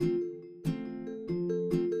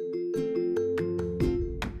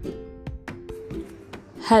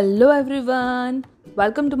Hello everyone,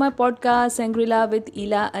 welcome to my podcast Sangrila with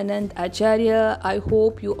Ila Anand Acharya. I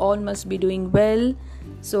hope you all must be doing well.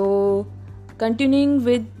 So, continuing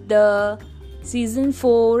with the season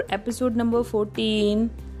 4, episode number 14,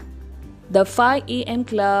 the 5 a.m.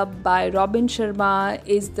 Club by Robin Sharma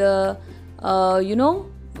is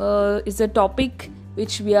is a topic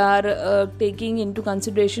which we are taking into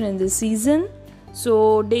consideration in this season.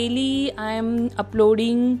 So daily I am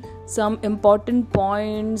uploading some important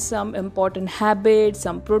points, some important habits,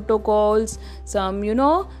 some protocols, some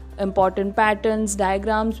important patterns,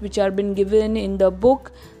 diagrams which are been given in the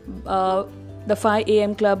book The 5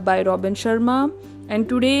 a.m. Club by Robin Sharma. And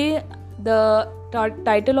today the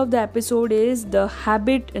title of the episode is The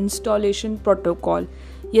Habit Installation Protocol.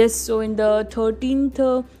 Yes, so in the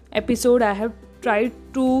 13th episode I have tried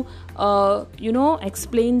to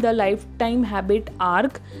explain the lifetime habit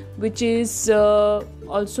arc, which is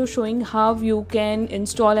also showing how you can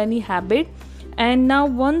install any habit. And now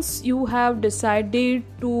once you have decided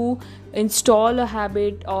to install a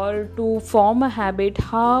habit or to form a habit,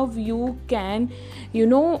 how you can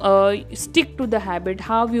stick to the habit,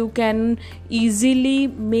 how you can easily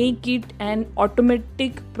make it an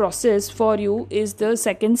automatic process for you is the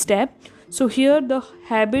second step. So here the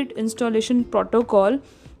habit installation protocol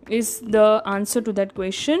is the answer to that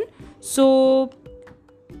question. So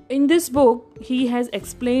in this book he has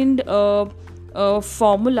explained a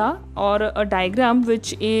formula or a diagram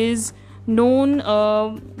which is known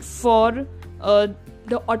for the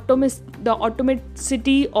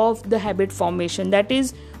automaticity of the habit formation. That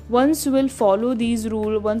is, once you will follow these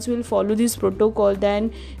rules, once you will follow this protocol,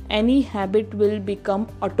 then any habit will become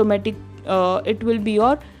automatic. It will be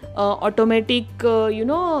your automatic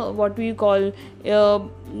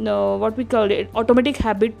automatic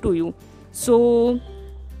habit to you. So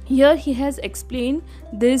here he has explained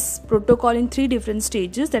this protocol in 3 different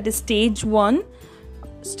stages, that is stage 1,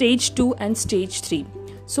 stage 2 and stage 3.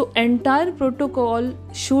 So entire protocol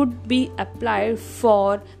should be applied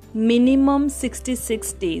for minimum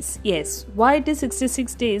 66 days. Yes, why it is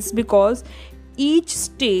 66 days? Because each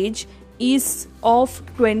stage is of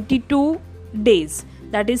 22 days.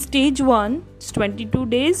 That is stage 1 is 22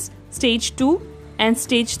 days, stage 2 and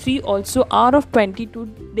stage 3 also are of 22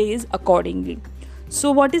 days accordingly.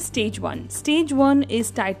 So what is stage 1? Stage 1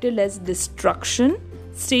 is titled as destruction,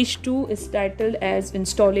 stage 2 is titled as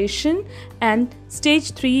installation, and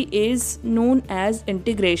stage 3 is known as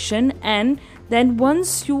integration. And then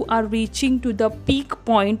once you are reaching to the peak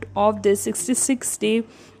point of this 66-day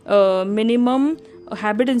minimum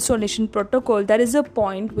habit installation protocol, there is a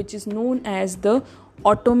point which is known as the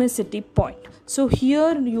automaticity point. So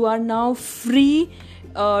here you are now free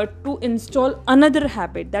to install another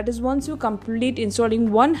habit. That is, once you complete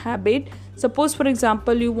installing one habit, suppose for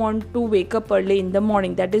example you want to wake up early in the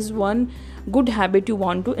morning, that is one good habit you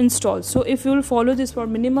want to install. So if you will follow this for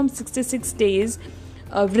minimum 66 days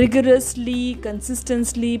rigorously,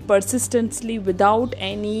 consistently, persistently, without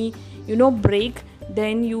any break,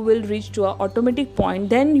 then you will reach to an automatic point.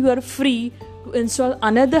 Then you are free to install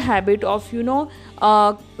another habit of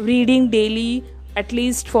reading daily, at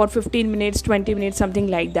least for 15 minutes, 20 minutes, something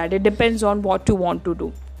like that. It depends on what you want to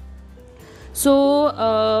do.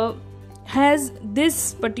 So has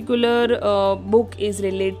this particular book is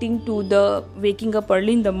relating to the waking up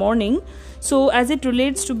early in the morning. So as it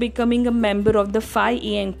relates to becoming a member of the 5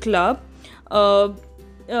 a.m. club,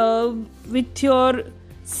 with your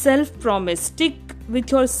self-promise, stick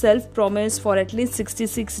with your self-promise for at least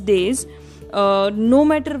 66 days. No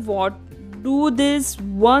matter what, do this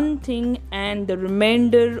one thing and the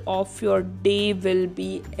remainder of your day will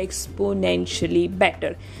be exponentially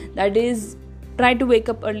better. That is, try to wake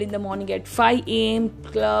up early in the morning at 5 a.m.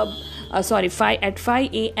 at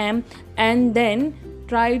 5 a.m. and then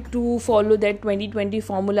try to follow that 20-20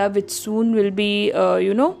 formula, which soon will be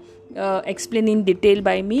explained in detail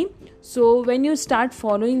by me. So when you start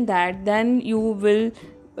following that, then you will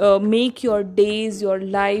make your days, your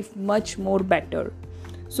life much more better.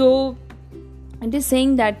 So it is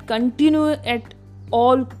saying that continue at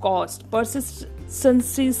all cost.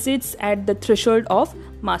 Persistency sits at the threshold of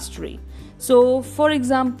mastery. So for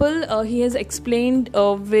example, he has explained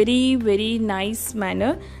a very, very nice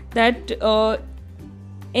manner that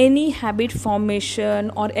any habit formation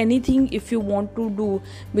or anything if you want to do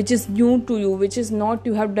which is new to you, which is not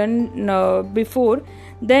you have done before,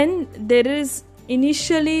 then there is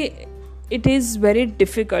initially it is very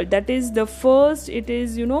difficult. That is, the first it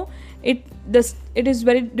is it is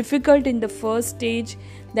very difficult in the first stage,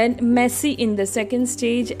 then messy in the second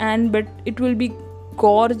stage, but it will be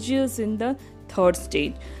gorgeous in the third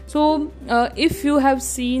stage. So if you have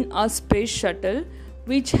seen a space shuttle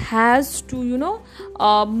which has to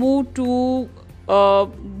move to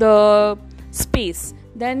the space.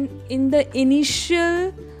 Then in the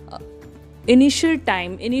initial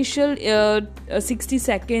time, 60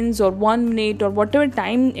 seconds or 1 minute or whatever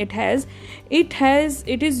time it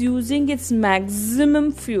is using its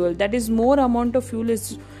maximum fuel, that is more amount of fuel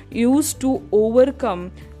is used to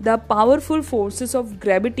overcome the powerful forces of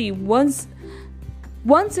gravity.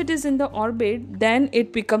 Once it is in the orbit, then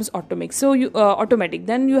it becomes automatic.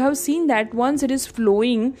 Then you have seen that once it is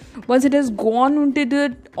flowing, once it has gone into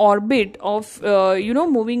the orbit of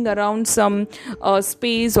moving around some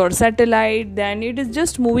space or satellite, then it is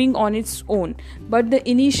just moving on its own. But the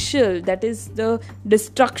initial, that is the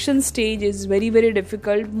destruction stage, is very very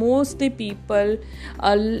difficult. Mostly people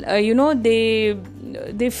they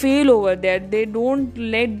fail over there. They don't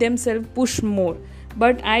let themselves push more.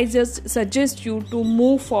 But I just suggest you to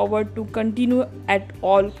move forward, to continue at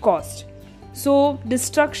all cost. So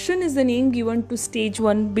destruction is the name given to stage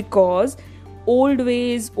 1 because old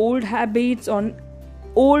ways, old habits, on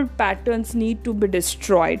old patterns need to be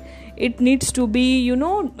destroyed. It needs to be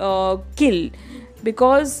killed,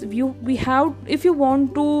 because we have, if you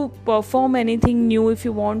want to perform anything new, if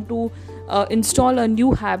you want to install a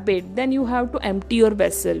new habit, then you have to empty your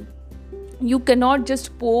vessel. You cannot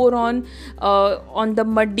just pour on the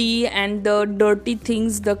muddy and the dirty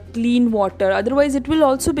things the clean water, otherwise it will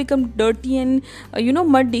also become dirty and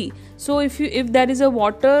muddy. So if there is a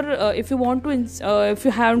water, if you want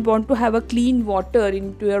to have a clean water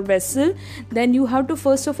into your vessel, then you have to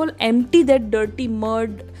first of all empty that dirty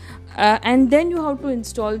mud, and then you have to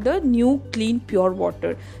install the new clean pure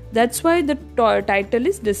water. That's why the title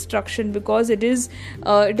is destruction, because it is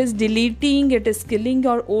deleting, it is killing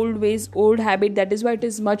your old ways, old habit. That is why it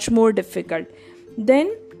is much more difficult.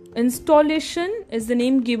 Then installation is the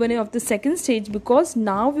name given of the second stage, because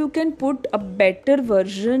now you can put a better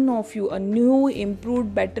version of you, a new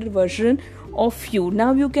improved better version of you.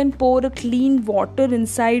 Now you can pour a clean water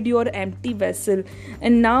inside your empty vessel,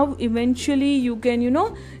 and now eventually you can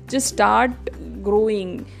just start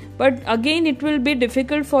growing. But again it will be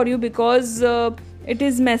difficult for you, because it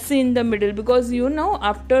is messy in the middle, because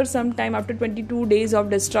after some time, after 22 days of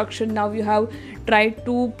destruction, now you have tried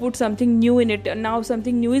to put something new in it, and now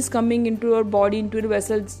something new is coming into your body, into your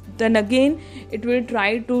vessels. Then again it will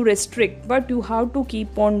try to restrict, but you have to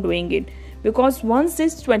keep on doing it, because once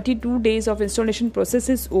this 22 days of installation process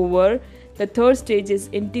is over, the third stage is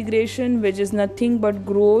integration, which is nothing but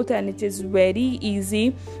growth, and it is very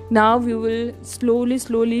easy. Now we will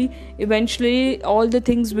slowly eventually all the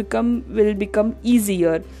things will become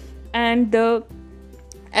easier. And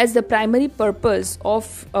as the primary purpose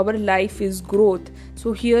of our life is growth,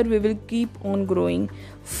 so here we will keep on growing.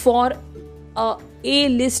 For a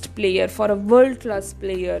A-list player, for a world-class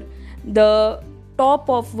player, the top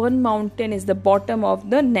of one mountain is the bottom of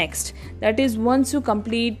the next. That is, once you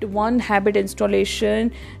complete one habit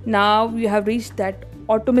installation, now you have reached that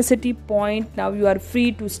automaticity point. Now you are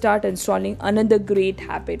free to start installing another great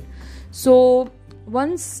habit. So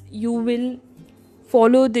once you will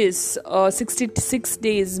follow this 66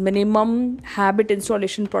 days minimum habit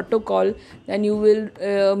installation protocol, then you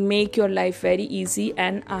will make your life very easy.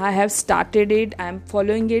 And I have started it, I'm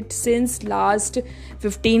following it since last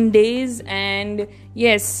 15 days, and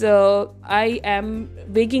yes, I am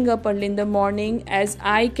waking up early in the morning. As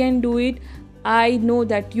I can do it, I know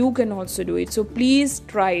that you can also do it. So please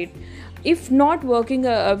try it. If not waking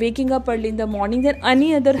up early in the morning, then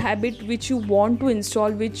any other habit which you want to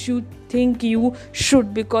install, which you think you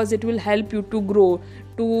should, because it will help you to grow,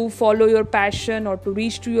 to follow your passion, or to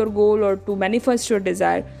reach to your goal, or to manifest your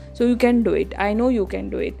desire. So you can do it. I know you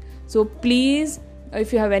can do it. So please,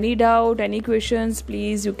 if you have any doubt, any questions,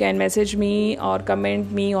 please you can message me or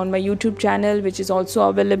comment me on my YouTube channel, which is also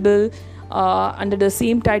available under the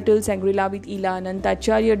same title, Sangrila with Ila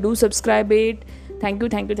Anantacharya. Do subscribe it. Thank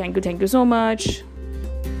you so much.